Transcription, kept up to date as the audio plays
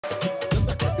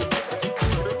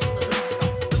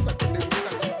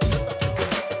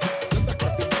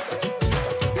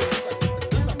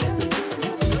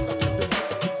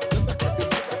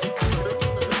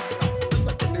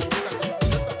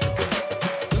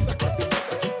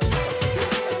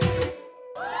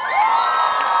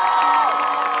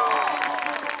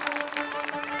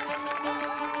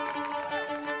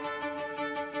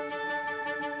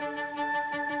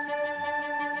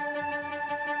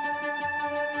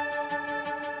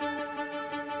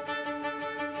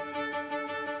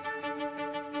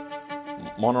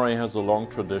Monterey has a long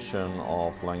tradition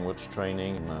of language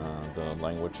training. The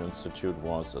Language Institute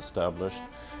was established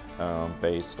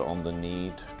based on the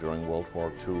need during World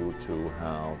War II to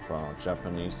have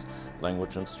Japanese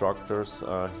language instructors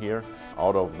here.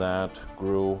 Out of that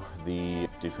grew the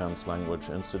Defense Language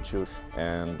Institute,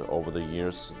 and over the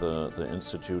years the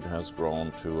institute has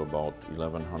grown to about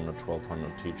 1,100,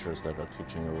 1,200 teachers that are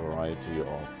teaching a variety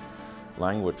of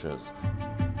languages.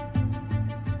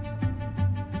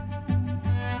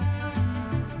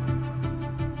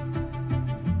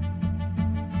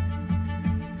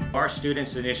 Our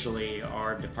students initially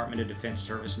are Department of Defense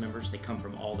service members. They come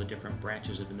from all the different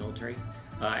branches of the military.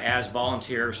 As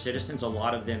volunteer citizens, a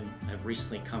lot of them have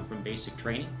recently come from basic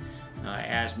training.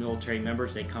 As military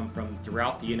members, they come from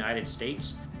throughout the United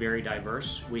States, very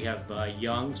diverse. We have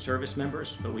young service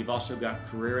members, but we've also got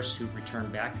careerists who return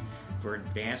back for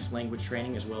advanced language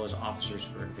training as well as officers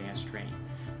for advanced training.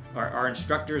 Our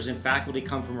instructors and faculty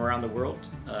come from around the world,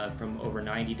 from over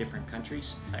 90 different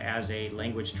countries. As a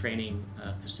language training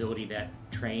facility that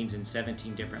trains in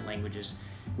 17 different languages,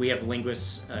 we have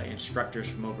linguists,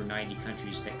 instructors from over 90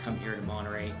 countries that come here to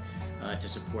Monterey to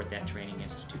support that training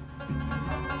institute.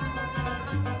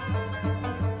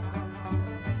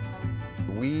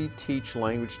 We teach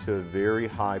language to a very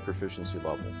high proficiency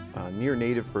level, near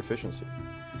native proficiency.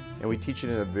 And we teach it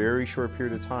in a very short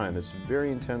period of time. It's a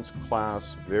very intense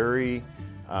class, very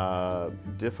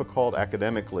difficult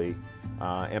academically,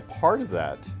 and part of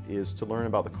that is to learn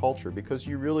about the culture, because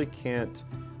you really can't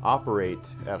operate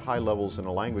at high levels in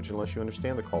a language unless you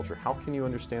understand the culture. How can you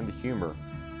understand the humor,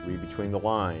 read between the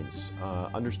lines,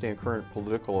 understand current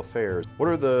political affairs? What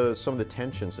are some of the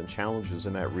tensions and challenges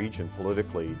in that region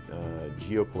politically,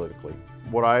 geopolitically?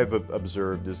 What I've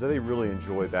observed is that they really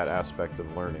enjoy that aspect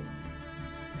of learning.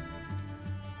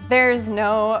 There's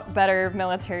no better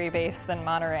military base than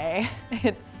Monterey.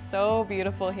 It's so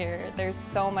beautiful here. There's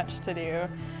so much to do.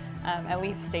 At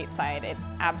least stateside, it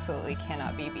absolutely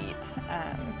cannot be beat.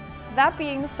 That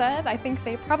being said, I think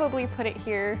they probably put it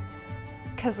here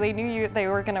because they knew they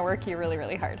were going to work you really,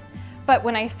 really hard. But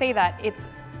when I say that, it's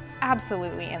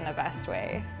absolutely in the best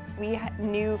way. We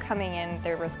knew coming in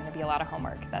there was going to be a lot of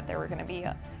homework, that there were going to be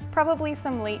probably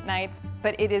some late nights,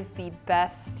 but it is the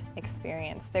best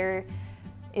experience. There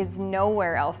is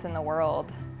nowhere else in the world,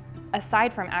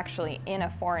 aside from actually in a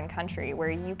foreign country, where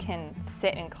you can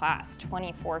sit in class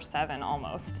 24/7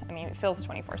 almost. I mean, it feels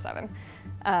 24/7,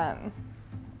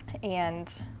 and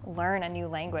learn a new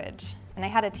language. And I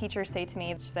had a teacher say to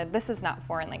me, she said, "This is not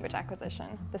foreign language acquisition,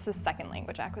 this is second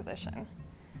language acquisition."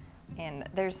 And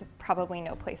there's probably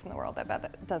no place in the world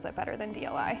that does it better than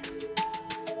DLI.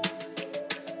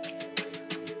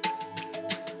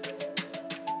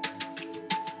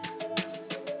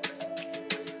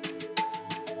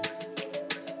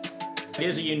 It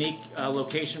is a unique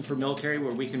location for military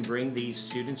where we can bring these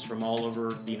students from all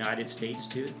over the United States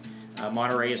to.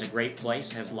 Monterey is a great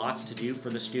place, has lots to do for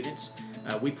the students.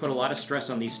 We put a lot of stress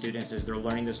on these students as they're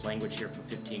learning this language here for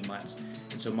 15 months.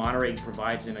 And so Monterey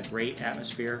provides them a great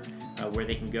atmosphere where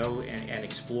they can go and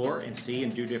explore and see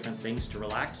and do different things to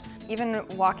relax. Even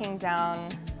walking down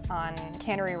on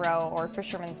Cannery Row or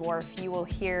Fisherman's Wharf, you will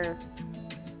hear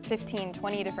 15,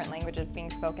 20 different languages being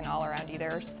spoken all around you.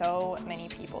 There are so many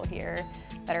people here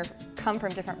that come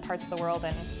from different parts of the world,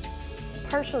 and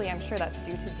partially I'm sure that's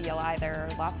due to DLI. There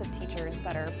are lots of teachers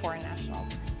that are foreign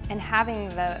nationals. And having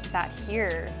that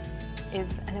here is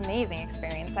an amazing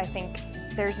experience. I think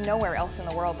there's nowhere else in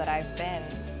the world that I've been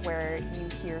where you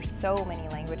hear so many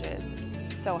languages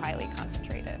so highly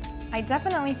concentrated. I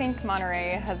definitely think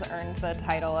Monterey has earned the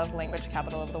title of language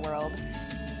capital of the world.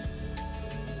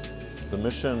 The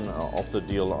mission of the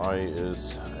DLI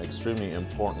is extremely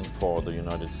important for the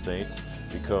United States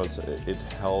because it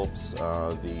helps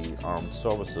the armed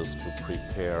services to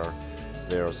prepare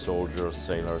their soldiers,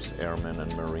 sailors, airmen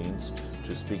and Marines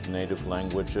to speak native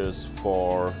languages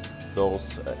for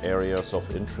those areas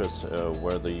of interest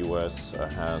where the U.S.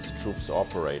 has troops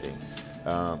operating.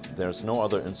 There's no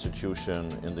other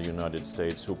institution in the United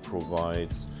States who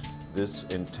provides this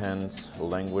intense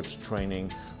language training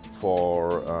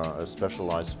for a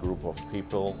specialized group of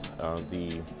people.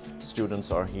 The students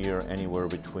are here anywhere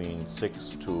between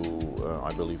 6 to,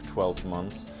 I believe, 12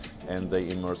 months, and they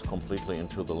immerse completely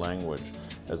into the language.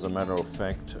 As a matter of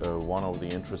fact, one of the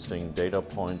interesting data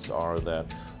points are that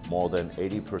more than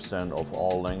 80% of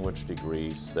all language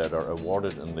degrees that are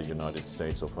awarded in the United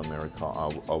States of America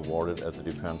are awarded at the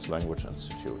Defense Language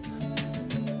Institute.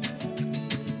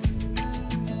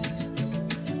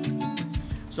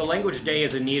 So Language Day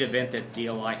is a neat event that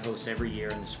DLI hosts every year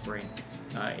in the spring.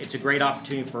 It's a great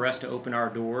opportunity for us to open our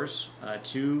doors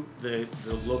to the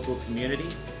local community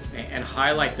and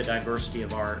highlight the diversity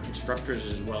of our instructors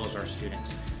as well as our students.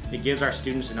 It gives our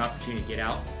students an opportunity to get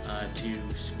out, to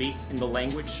speak in the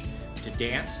language, to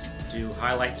dance, to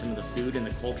highlight some of the food and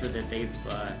the culture that they've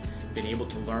been able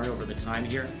to learn over the time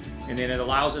here. And then it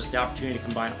allows us the opportunity to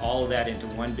combine all of that into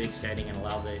one big setting and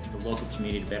allow the local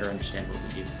community to better understand what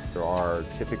we do. There are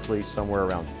typically somewhere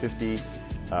around 50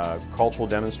 cultural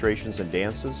demonstrations and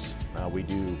dances. We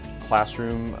do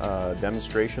classroom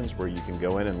demonstrations where you can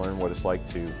go in and learn what it's like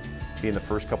to be in the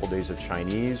first couple days of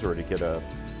Chinese or to get a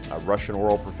Russian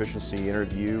oral proficiency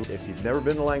interview. If you've never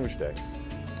been to Language Day,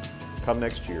 come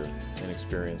next year and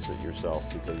experience it yourself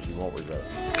because you won't regret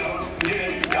it.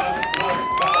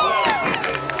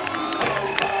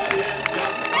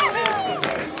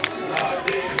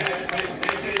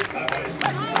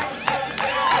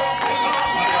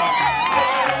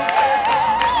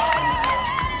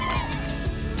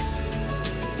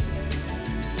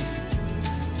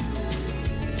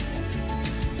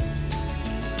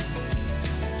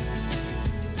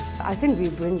 I think we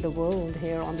bring the world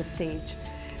here on the stage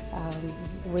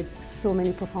with so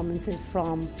many performances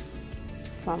from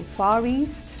far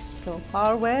east to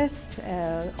far west,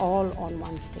 all on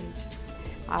one stage.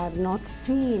 I have not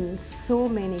seen so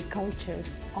many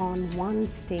cultures on one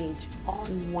stage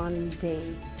on one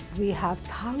day. We have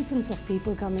thousands of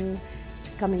people coming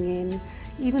in.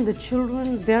 Even the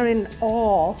children, they're in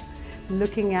awe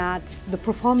looking at the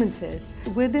performances,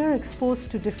 where they're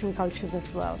exposed to different cultures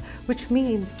as well, which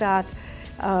means that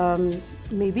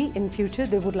maybe in future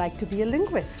they would like to be a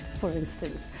linguist, for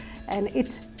instance. And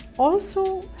it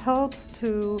also helps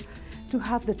to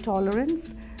have the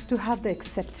tolerance, to have the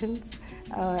acceptance,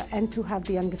 and to have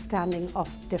the understanding of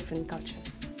different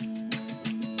cultures.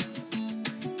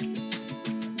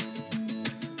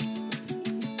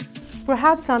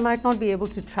 Perhaps I might not be able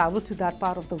to travel to that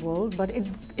part of the world, but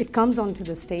it comes onto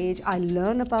the stage. I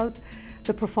learn about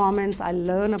the performance, I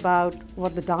learn about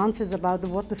what the dance is about,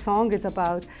 what the song is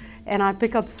about, and I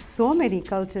pick up so many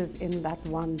cultures in that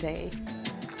one day.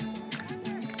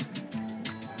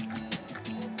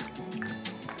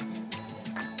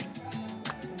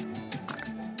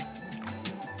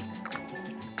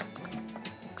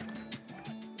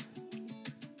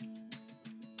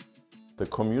 The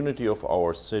community of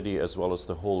our city as well as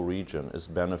the whole region is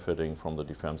benefiting from the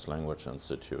Defense Language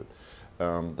Institute.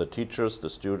 The teachers, the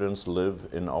students live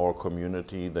in our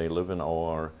community, they live in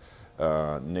our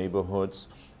neighborhoods,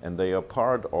 and they are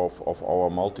part of our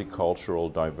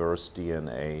multicultural, diverse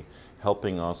DNA,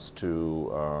 helping us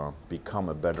to become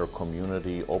a better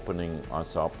community, opening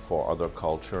us up for other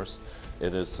cultures.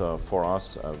 It is for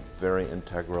us a very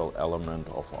integral element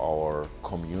of our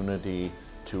community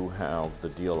to have the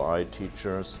DLI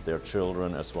teachers, their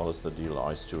children, as well as the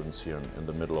DLI students here in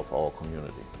the middle of our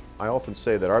community. I often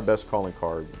say that our best calling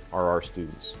card are our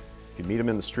students. If you meet them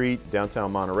in the street,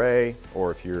 downtown Monterey,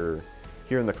 or if you're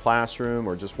here in the classroom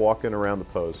or just walking around the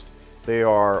post, they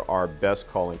are our best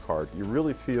calling card. You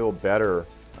really feel better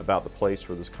about the place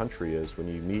where this country is when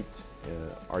you meet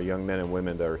our young men and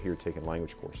women that are here taking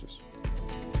language courses.